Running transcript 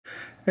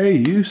Hey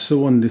you,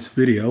 so on this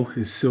video,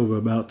 is silver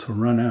about to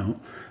run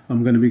out?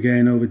 I'm going to be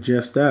going over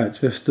just that,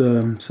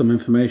 some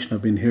information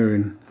I've been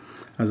hearing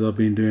as I've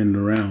been doing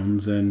the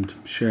rounds and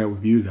share it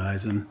with you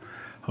guys, and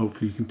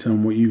hopefully you can tell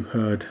me what you've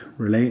heard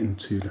relating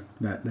to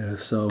that there.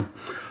 So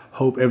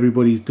hope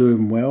everybody's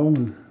doing well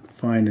and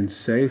fine and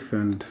safe,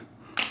 and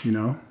you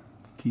know,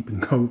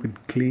 keeping COVID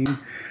clean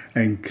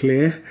and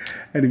clear.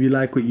 And if you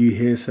like what you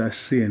hear /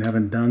 see and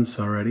haven't done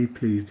so already,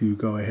 please do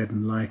go ahead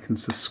and like and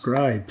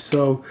subscribe.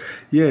 So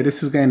yeah,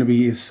 this is going to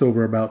be Is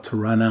Silver About to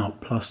Run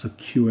Out plus a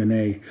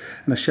Q&A,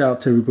 and a shout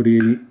out to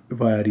everybody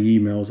via the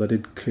emails. I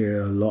did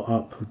clear a lot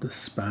up of the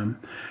spam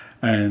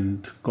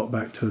and got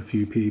back to a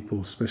few people,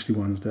 especially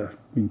ones that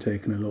have been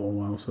taking a little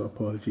while, so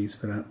apologies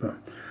for that. But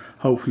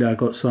hopefully I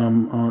got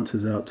some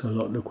answers out to a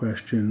lot of the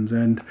questions,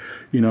 and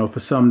you know, for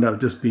some that have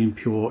just been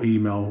pure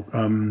email,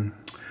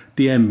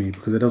 DM me,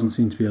 because there doesn't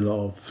seem to be a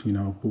lot of, you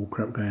know,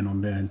 bullcrap going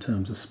on there in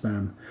terms of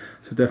spam.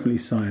 So definitely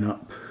sign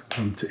up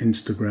to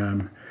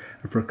Instagram,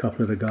 and for a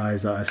couple of the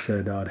guys that I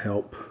said I'd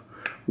help,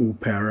 we'll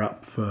pair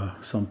up for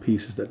some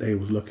pieces that they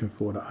was looking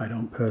for that I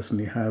don't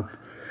personally have.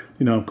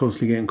 You know, I'm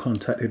constantly getting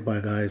contacted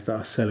by guys that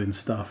are selling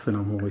stuff, and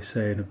I'm always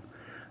saying,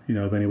 you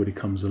know, if anybody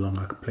comes along,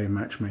 I could play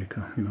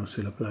matchmaker, you know,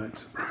 Silla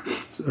Blacks.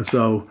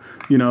 So,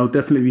 you know,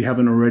 definitely if you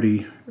haven't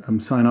already,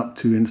 sign up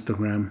to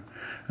Instagram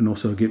and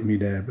also get me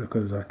there,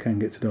 because I can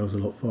get to those a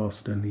lot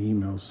faster than the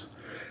emails,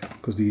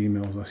 because the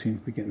emails I seem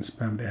to be getting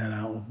spammed the hell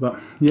out of. But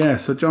yeah,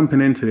 so jumping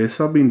into this,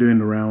 I've been doing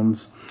the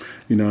rounds,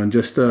 you know, and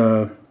just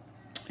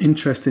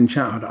interesting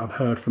chat that I've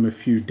heard from a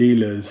few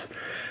dealers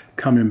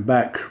coming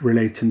back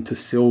relating to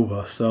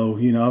silver. So,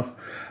 you know,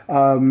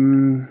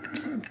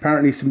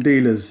 apparently some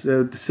dealers,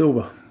 the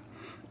silver,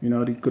 you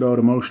know, the good old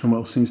emotional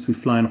metal seems to be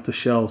flying off the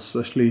shelves,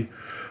 especially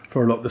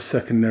for a lot of the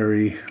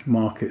secondary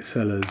market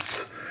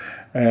sellers.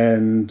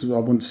 And I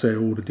wouldn't say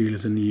all the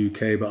dealers in the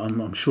UK, but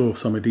I'm sure if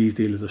some of these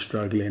dealers are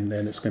struggling,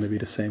 then it's going to be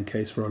the same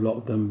case for a lot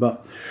of them.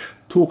 But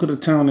talk of the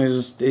town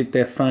is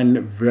they're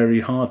finding it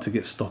very hard to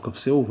get stock of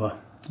silver,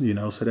 you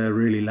know, so they're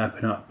really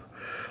lapping up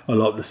a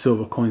lot of the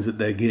silver coins that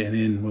they're getting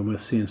in when we're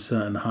seeing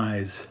certain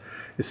highs.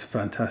 It's a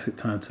fantastic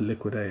time to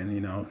liquidate, and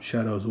you know,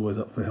 Shadow's always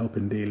up for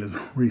helping dealers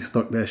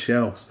restock their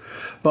shelves.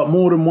 But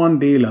more than one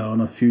dealer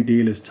and a few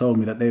dealers told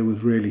me that they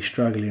was really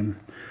struggling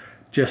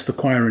just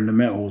acquiring the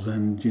metals.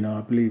 And you know,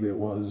 I believe it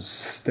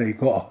was, they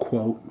got a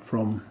quote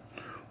from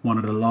one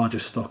of the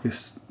largest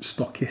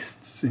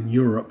stockists in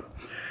Europe,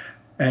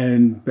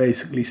 and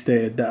basically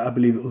stated that, I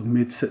believe it was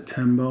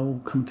mid-September, or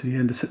come to the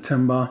end of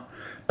September,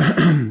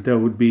 there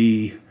would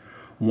be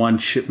one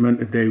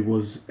shipment if they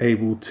was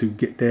able to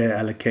get their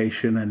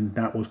allocation, and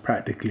that was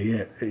practically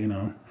it. You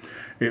know,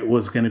 it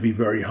was going to be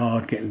very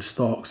hard getting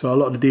stock. So a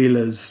lot of the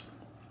dealers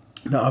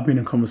that I've been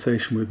in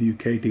conversation with,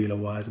 UK dealer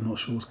wise, I'm not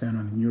sure what's going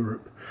on in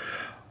Europe,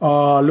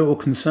 are a little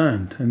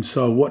concerned. And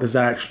so what does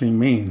that actually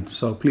mean?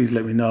 So please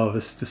let me know if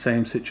it's the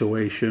same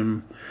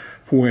situation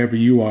for wherever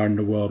you are in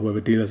the world, whether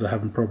dealers are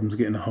having problems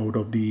getting a hold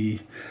of the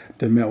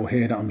metal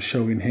here that I'm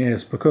showing here.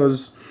 It's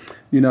because,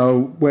 you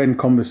know, when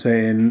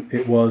conversating,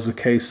 it was a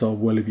case of,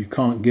 well, if you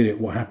can't get it,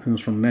 what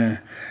happens from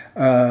there?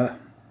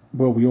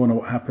 Well, we all know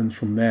what happens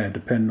from there,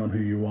 depending on who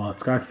you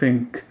ask. I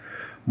think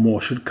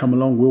more should come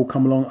along, will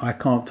come along. I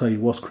can't tell you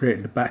what's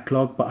creating the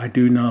backlog, but I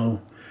do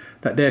know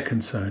that they're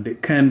concerned.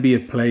 It can be a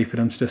play for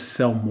them to just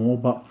sell more,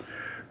 but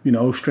you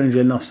know, strangely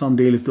enough, some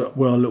dealers that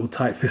were a little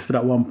tight-fisted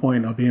at one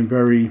point are being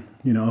very,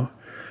 you know,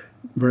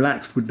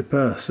 relaxed with the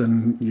purse,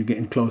 and you're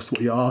getting close to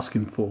what you're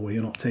asking for, where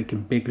you're not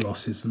taking big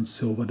losses on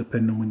silver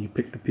depending on when you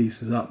pick the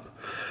pieces up.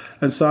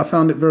 And so I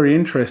found it very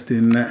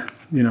interesting that,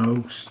 you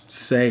know,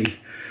 say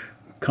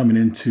coming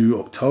into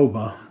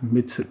October,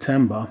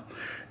 mid-September,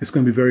 it's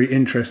going to be very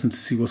interesting to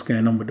see what's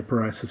going on with the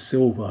price of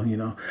silver. You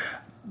know,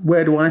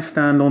 where do I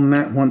stand on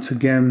that? Once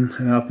again,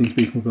 and I've been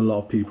speaking with a lot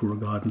of people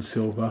regarding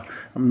silver.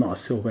 I'm not a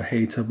silver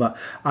hater, but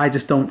I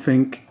just don't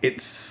think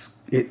it's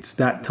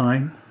that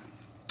time.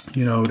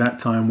 You know, that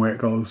time where it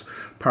goes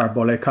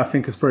parabolic. I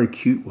think it's very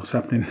cute what's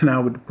happening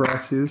now with the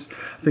prices.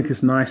 I think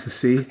it's nice to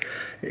see.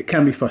 It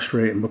can be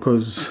frustrating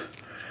because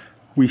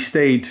we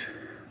stayed,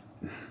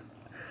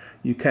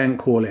 you can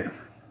call it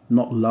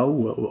not low,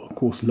 well, of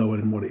course lower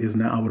than what it is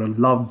now. I would have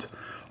loved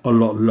a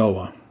lot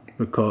lower,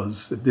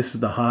 because if this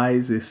is the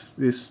highs,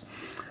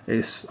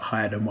 it's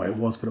higher than what it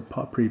was for the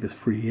previous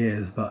 3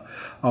 years, but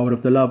I would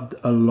have loved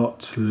a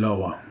lot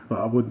lower. But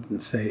I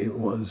wouldn't say it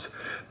was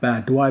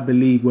bad. Do I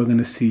believe we're going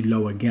to see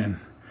low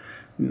again?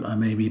 I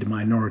may be the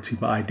minority,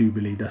 but I do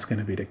believe that's going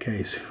to be the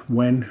case.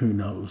 When? Who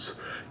knows?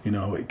 You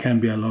know, it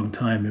can be a long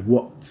time. If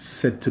what's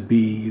said to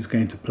be is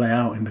going to play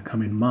out in the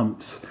coming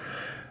months,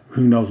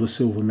 who knows where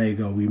silver may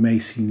go. We may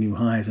see new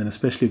highs, and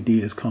especially if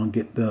dealers can't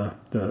get the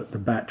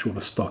batch or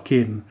the stock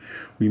in,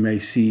 we may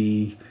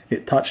see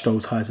it touch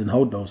those highs and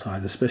hold those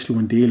highs, especially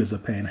when dealers are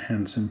paying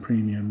handsome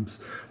premiums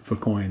for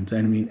coins.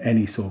 And I mean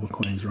any silver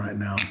coins right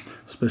now,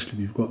 especially if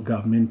you've got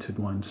governmented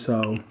ones.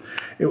 So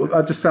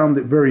I just found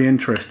it very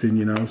interesting,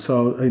 you know.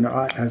 So, you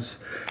know, as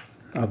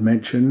I've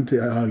mentioned,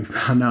 I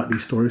found out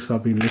these stories, so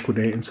I've been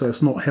liquidating. So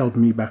it's not held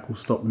me back or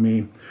stopped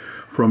me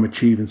from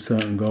achieving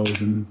certain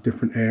goals in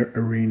different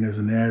arenas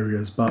and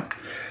areas. But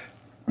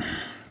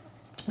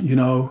you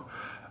know,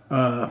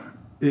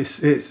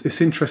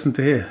 it's interesting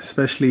to hear,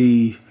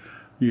 especially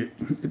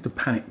the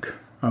panic,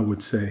 I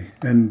would say,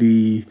 and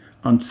the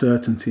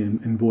uncertainty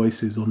in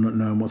voices, or not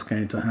knowing what's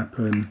going to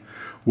happen,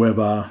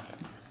 whether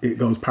it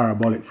goes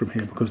parabolic from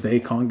here because they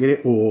can't get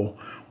it, or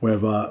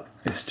whether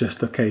it's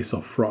just a case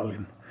of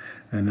throttling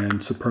and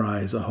then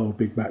surprise, a whole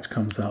big batch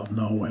comes out of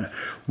nowhere.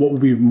 What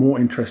would be more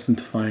interesting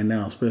to find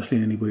out,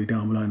 especially anybody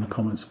down below in the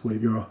comments,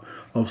 if you're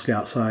obviously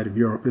outside of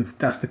Europe, if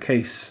that's the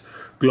case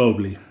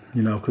globally,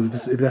 you know,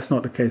 because if that's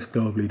not the case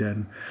globally,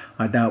 then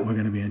I doubt we're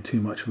going to be in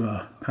too much of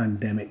a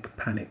pandemic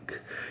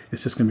panic.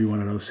 It's just going to be one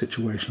of those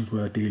situations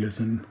where dealers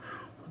in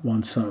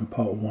one certain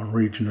part of one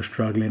region are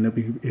struggling. It'll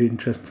be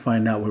interesting to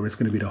find out whether it's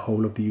going to be the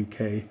whole of the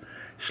UK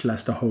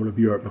 / the whole of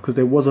Europe, because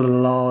there was a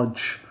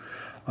large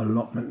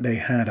allotment they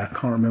had. I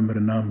can't remember the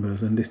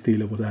numbers, and this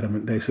dealer was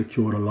adamant they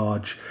secured a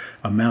large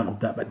amount of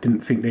that, but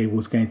didn't think they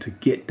was going to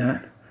get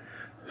that.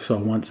 So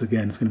once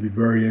again, it's going to be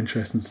very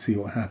interesting to see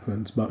what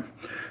happens. But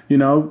you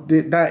know,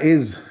 that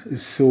is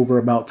silver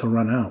about to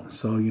run out.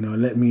 So you know,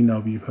 let me know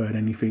if you've heard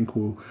anything,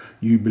 or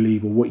you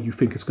believe, or what you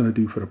think it's going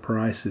to do for the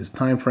prices.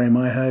 Time frame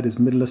I heard is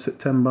middle of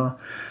September.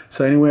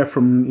 So anywhere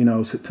from, you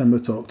know, September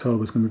to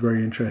October is going to be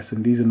very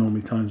interesting. These are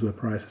normally times where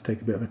prices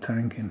take a bit of a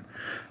tanking.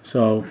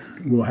 So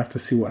we'll have to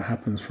see what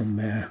happens from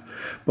there.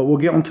 But we'll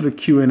get onto the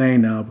Q&A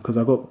now, because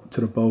I got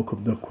to the bulk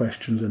of the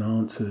questions and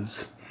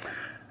answers.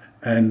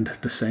 And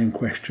the same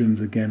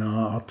questions again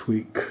I'll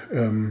tweak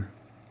that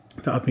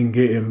I've been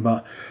getting,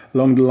 but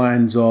along the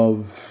lines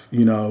of,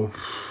 you know,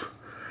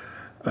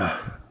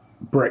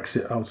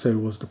 Brexit, I would say,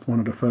 was one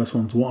of the first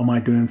ones. What am I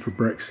doing for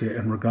Brexit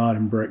and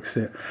regarding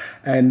Brexit?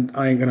 And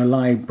I ain't gonna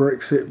lie,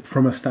 Brexit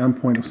from a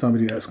standpoint of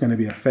somebody that's going to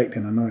be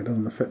affecting, I know it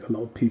doesn't affect a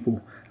lot of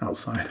people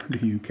outside of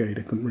the UK,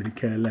 they couldn't really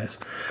care less,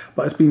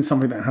 but it's been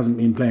something that hasn't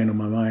been playing on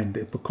my mind,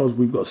 because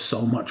we've got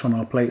so much on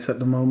our plates at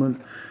the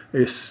moment.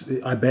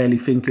 I barely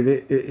think of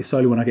it. It's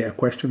only when I get a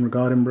question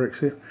regarding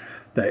Brexit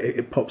that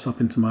it pops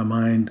up into my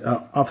mind.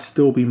 I've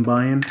still been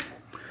buying,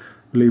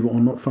 believe it or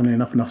not, funnily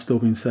enough, and I've still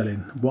been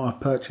selling. What I've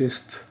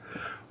purchased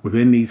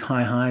within these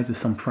high highs is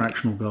some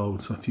fractional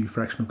gold, so a few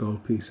fractional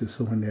gold pieces,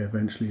 so when they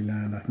eventually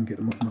land I can get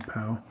them off my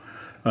pal.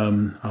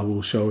 I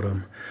will show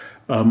them.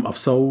 I've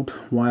sold.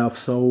 Why I've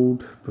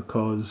sold?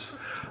 Because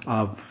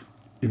I've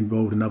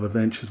involved in other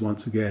ventures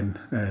once again,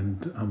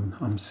 and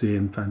I'm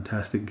seeing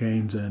fantastic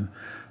gains and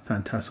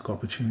fantastic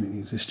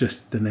opportunities. It's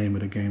just the name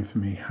of the game for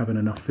me, having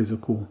enough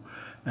physical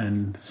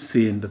and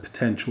seeing the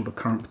potential, the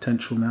current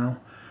potential now,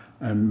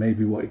 and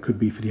maybe what it could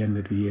be for the end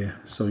of the year.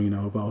 So, you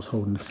know, if I was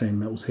holding the same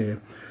metals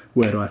here,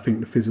 where do I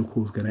think the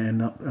physical is going to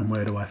end up, and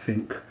where do I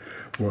think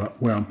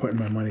where I'm putting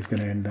my money is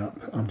going to end up?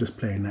 I'm just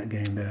playing that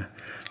game there.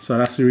 So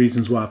that's the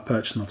reasons why I've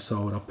purchased and I've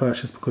sold. I've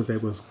purchased because there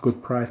was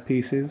good price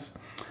pieces,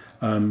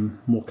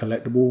 more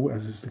collectible,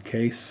 as is the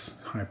case,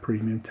 high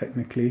premium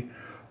technically,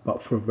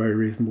 but for very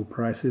reasonable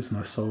prices. And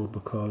I sold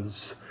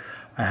because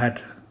I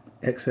had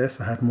excess,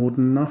 I had more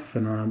than enough,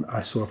 and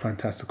I saw a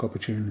fantastic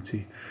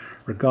opportunity.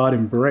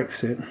 Regarding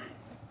Brexit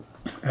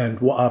and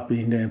what I've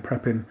been doing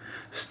prepping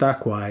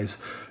stack wise,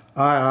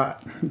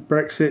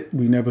 Brexit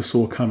we never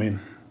saw coming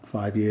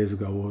 5 years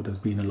ago, or there's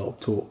been a lot of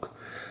talk.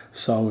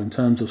 So in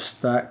terms of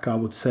stack, I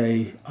would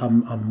say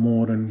I'm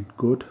more than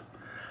good.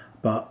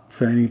 But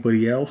for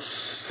anybody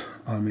else,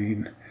 I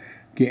mean,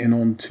 getting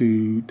on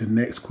to the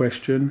next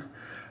question,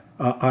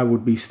 I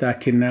would be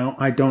stacking now.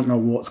 I don't know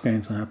what's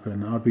going to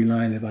happen. I'd be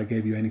lying if I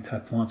gave you any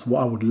type of answer.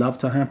 What I would love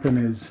to happen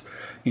is,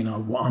 you know,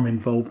 what I'm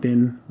involved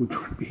in, which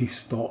would be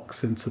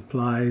stocks and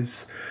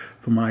supplies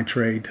for my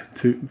trade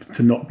to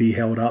not be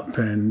held up,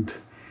 and,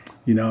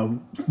 you know,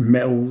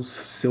 metals,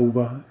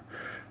 silver,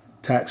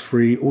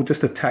 tax-free, or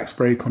just a tax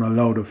break on a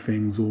load of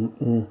things,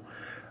 or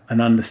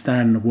an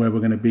understanding of where we're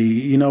going to be.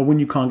 You know, when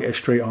you can't get a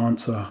straight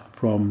answer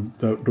from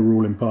the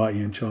ruling party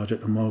in charge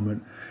at the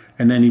moment,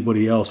 and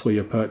anybody else where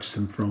you're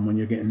purchasing from, when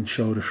you're getting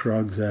shoulder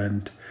shrugs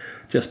and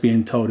just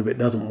being told if it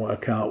doesn't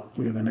work out,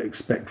 we're going to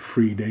expect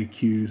 3-day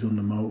queues on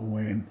the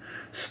motorway, and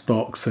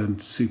stocks and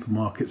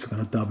supermarkets are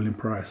going to double in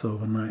price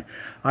overnight.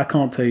 I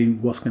can't tell you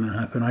what's going to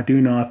happen. I do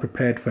know I've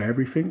prepared for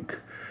everything,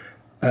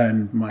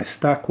 and my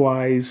stack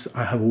wise,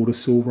 I have all the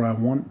silver I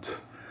want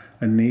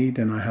and need,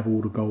 and I have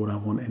all the gold I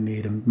want and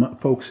need. I'm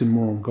focusing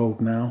more on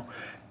gold now.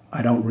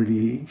 I don't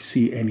really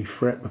see any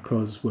threat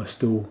because we're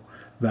still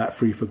VAT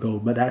free for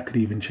gold, but that could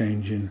even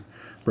change in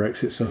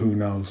Brexit, so who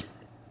knows.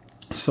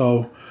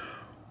 So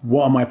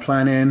what am I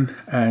planning,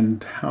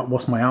 and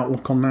what's my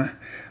outlook on that?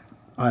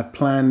 I've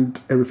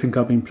planned everything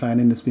I've been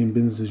planning. It's been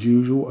business as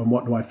usual. And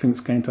what do I think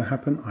is going to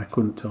happen? I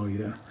couldn't tell you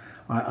that.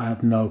 I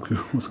have no clue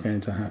what's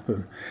going to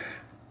happen.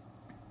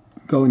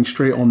 Going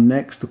straight on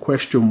next, the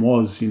question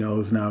was, you know,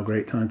 is now a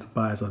great time to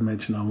buy? As I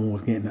mentioned, I'm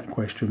always getting that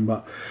question,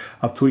 but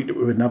I've tweeted it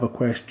with another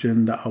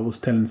question that I was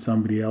telling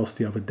somebody else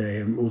the other day,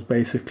 and it was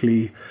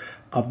basically,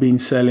 I've been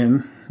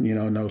selling, you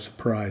know, no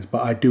surprise,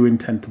 but I do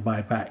intend to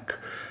buy back.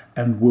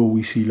 And will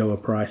we see lower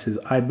prices?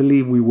 I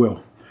believe we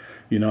will.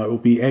 You know, it will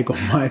be egg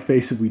on my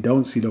face if we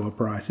don't see lower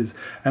prices.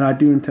 And I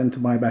do intend to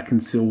buy back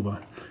in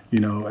silver, you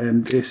know,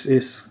 and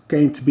it's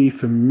going to be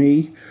for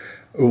me.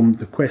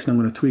 The question I'm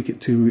going to tweak it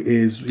to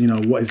is, you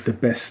know, what is the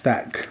best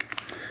stack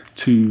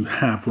to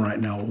have right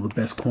now, or the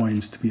best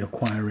coins to be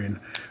acquiring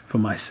for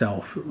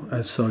myself.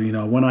 And so, you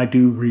know, when I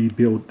do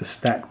rebuild the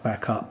stack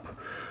back up,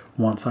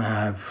 once I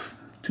have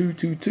too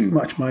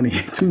much money,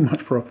 too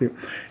much profit,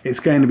 it's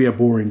going to be a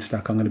boring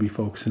stack I'm going to be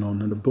focusing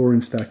on. And the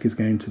boring stack is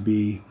going to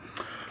be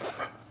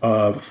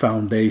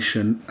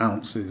foundation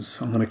ounces.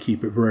 I'm going to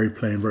keep it very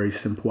plain, very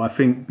simple. I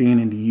think being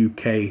in the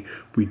UK,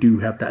 we do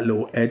have that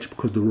little edge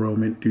because the Royal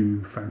Mint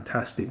do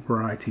fantastic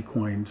variety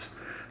coins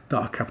that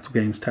are capital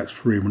gains tax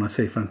free. When I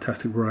say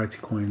fantastic variety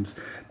coins,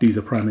 these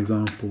are prime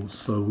examples.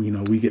 So, you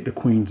know, we get the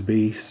Queen's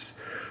Beast,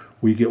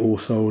 we get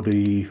also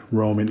the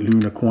Royal Mint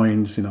Lunar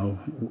coins, you know,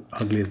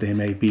 ugly as they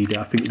may be.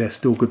 I think they're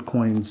still good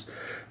coins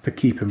for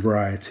keeping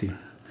variety.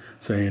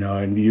 So, you know,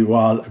 and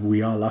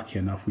we are lucky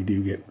enough, we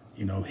do get,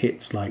 you know,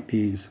 hits like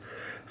these.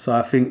 So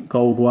I think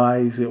gold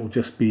wise, it will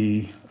just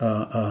be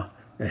a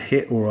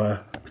hit or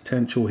a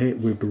potential hit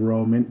with the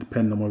Royal Mint,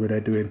 depending on whether they're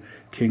doing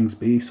King's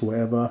Beast or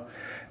whatever.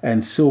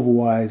 And silver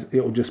wise,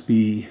 it will just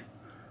be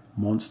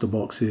monster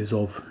boxes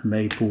of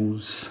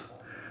Maples,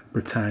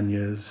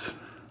 Britannias,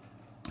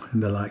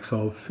 and the likes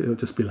of. It'll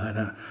just be like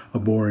that, a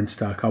boring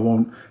stack. I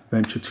won't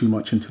venture too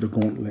much into the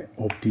gauntlet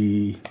of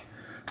the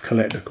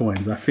collector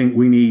coins. I think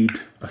we need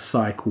a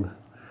cycle,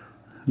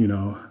 you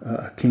know,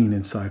 a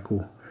cleaning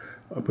cycle,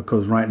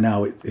 because right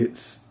now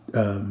it's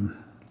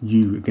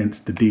you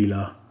against the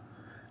dealer,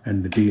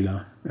 and the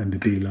dealer, and the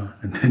dealer,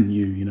 and then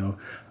you know.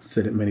 I've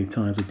said it many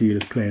times, the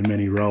dealer's playing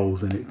many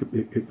roles, and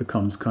it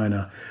becomes kind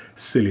of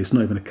silly. It's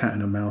not even a cat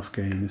and a mouse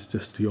game, it's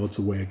just the odds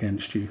are way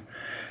against you.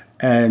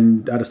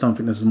 And I just don't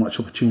think there's as much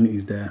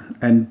opportunities there.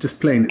 And just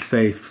playing it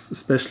safe,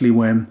 especially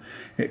when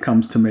it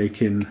comes to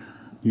making,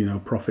 you know,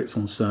 profits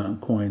on certain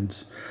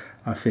coins,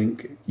 I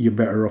think you're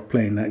better off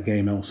playing that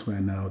game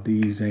elsewhere now.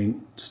 These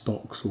ain't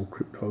stocks or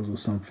cryptos or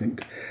something.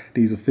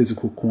 These are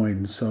physical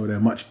coins, so they're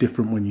much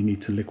different when you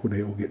need to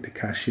liquidate or get the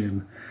cash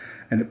in.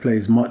 And it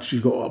plays much,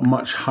 you've got a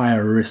much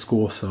higher risk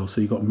also. So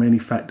you've got many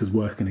factors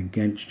working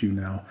against you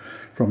now,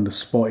 from the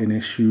spotting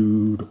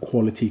issue, the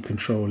quality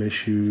control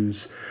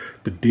issues,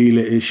 the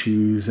dealer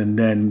issues, and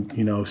then,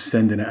 you know,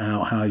 sending it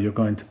out, how you're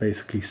going to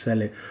basically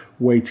sell it.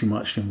 Way too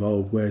much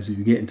involved. Whereas if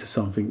you get into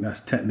something that's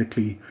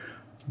technically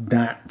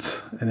an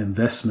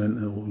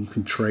investment, or you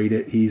can trade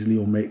it easily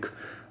or make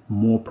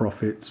more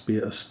profits, be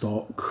it a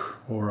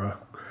stock or a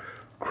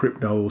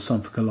crypto or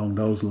something along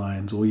those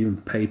lines, or even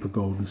paper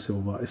gold and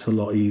silver, it's a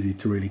lot easier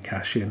to really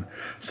cash in.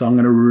 So I'm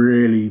going to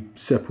really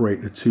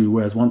separate the two,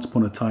 whereas once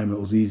upon a time it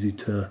was easy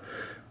to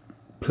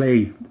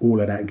play all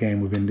of that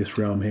game within this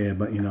realm here,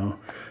 but you know,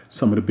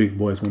 some of the big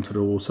boys wanted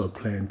to also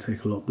play and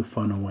take a lot of the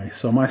fun away.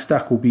 So my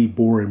stack will be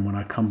boring when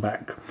I come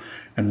back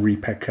and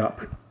repack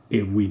up,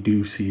 if we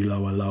do see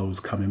lower lows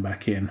coming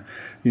back in.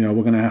 You know,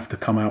 we're going to have to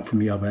come out from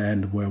the other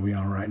end of where we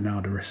are right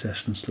now, the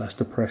recession /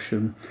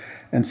 depression,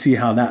 and see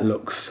how that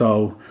looks.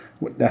 So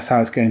that's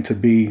how it's going to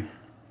be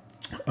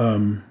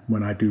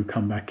when I do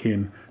come back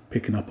in,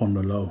 picking up on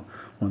the low.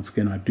 Once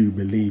again, I do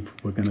believe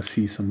we're going to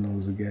see some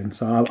lows again.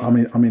 So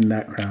I'm in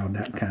that crowd,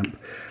 that camp.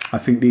 I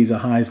think these are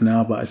highs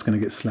now, but it's going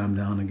to get slammed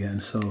down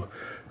again. So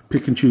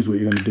pick and choose what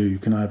you're going to do. You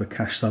can either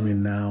cash some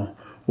in now,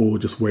 or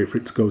just wait for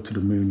it to go to the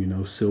moon, you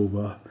know,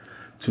 silver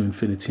to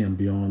infinity and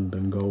beyond,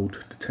 and gold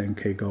to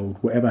 10k gold.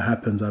 Whatever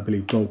happens, I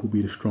believe gold will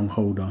be the strong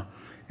holder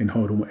in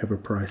holding whatever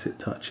price it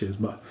touches,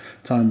 but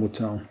time will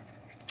tell.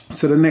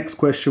 So the next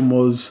question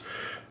was,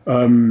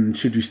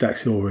 should you stack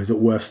silver? Is it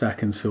worth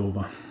stacking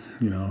silver?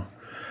 You know,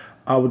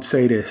 I would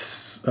say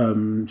this,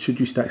 should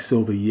you stack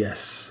silver?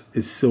 Yes.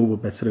 Is silver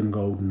better than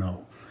gold?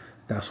 No.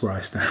 That's where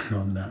I stand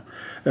on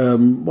that.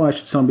 Why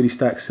should somebody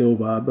stack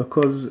silver?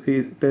 Because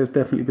there's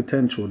definitely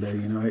potential there.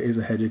 You know, it is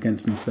a hedge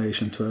against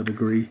inflation to a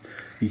degree.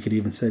 You could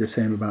even say the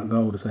same about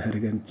gold. It's a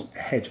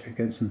hedge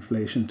against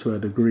inflation to a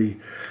degree.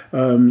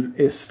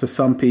 It's for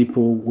some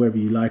people, whether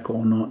you like it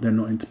or not, they're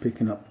not into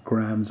picking up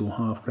grams or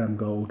half-gram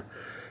gold.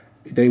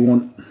 They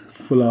want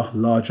fuller,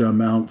 larger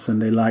amounts,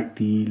 and they like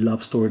the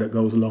love story that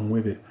goes along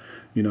with it.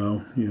 You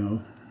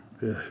know,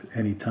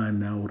 any time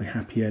now, or the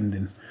happy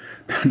ending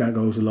that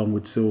goes along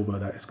with silver,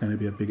 that it's going to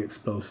be a big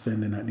explosive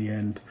ending at the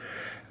end,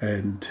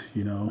 and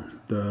you know,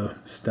 the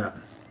stat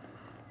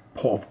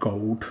pot of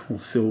gold or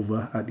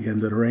silver at the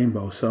end of the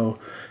rainbow. So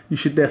you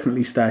should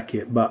definitely stack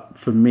it, but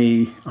for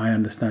me, I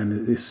understand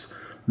that it's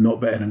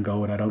not better than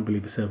gold. I don't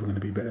believe it's ever going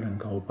to be better than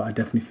gold, but I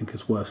definitely think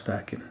it's worth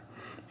stacking.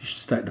 You should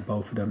stack the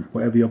both of them,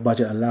 whatever your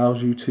budget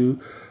allows you to,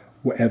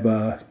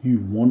 whatever you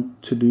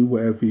want to do,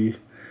 whatever you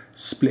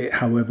split it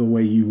however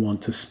way you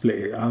want to split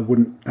it. I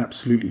wouldn't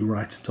absolutely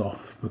write it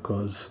off,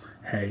 because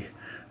hey,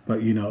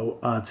 but you know,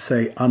 I'd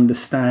say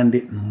understand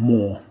it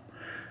more,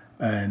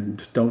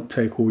 and don't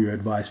take all your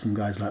advice from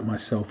guys like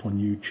myself on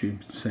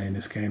YouTube saying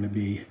it's going to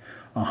be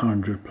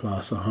 100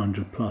 plus,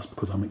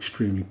 because I'm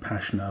extremely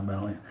passionate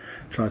about it.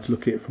 Try to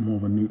look at it from more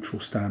of a neutral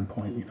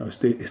standpoint. You know,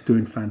 it's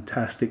doing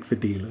fantastic for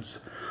dealers.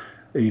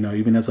 you know,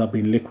 even as I've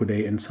been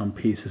liquidating some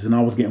pieces, and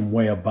I was getting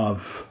way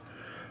above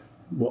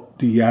what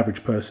the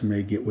average person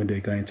may get when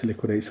they're going to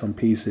liquidate some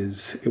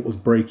pieces. It was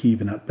break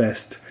even at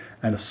best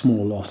and a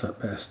small loss at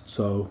best.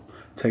 So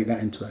take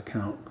that into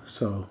account.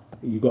 So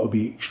you got to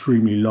be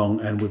extremely long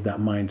and with that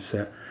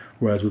mindset.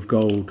 Whereas with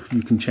gold,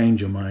 you can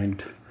change your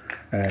mind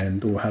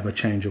and or have a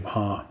change of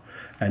heart.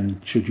 And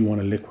should you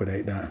want to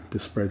liquidate that, the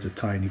spreads are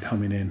tiny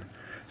coming in.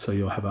 So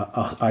you'll have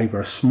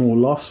either a small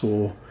loss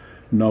or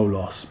no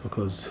loss,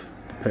 because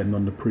depending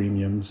on the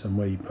premiums and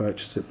where you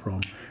purchase it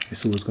from,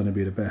 it's always going to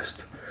be the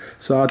best.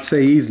 So I'd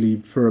say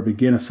easily for a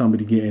beginner,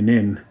 somebody getting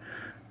in,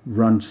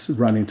 run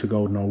into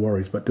gold, no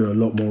worries, but do a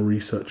lot more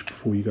research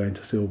before you go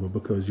into silver,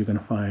 because you're going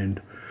to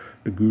find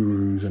the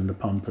gurus and the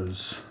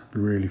pumpers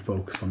really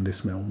focus on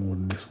this metal more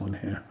than this one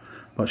here.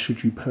 But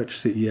should you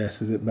purchase it?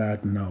 Yes. Is it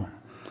bad? No.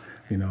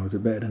 You know, is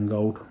it better than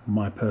gold?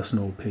 My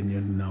personal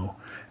opinion, no.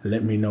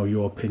 Let me know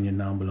your opinion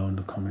down below in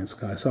the comments,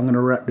 guys. So I'm going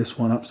to wrap this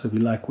one up. So if you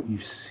like what you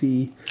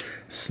see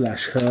 /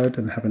 heard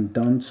and haven't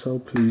done so,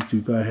 please do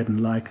go ahead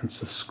and like and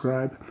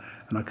subscribe.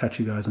 And I'll catch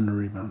you guys on the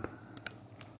rebound.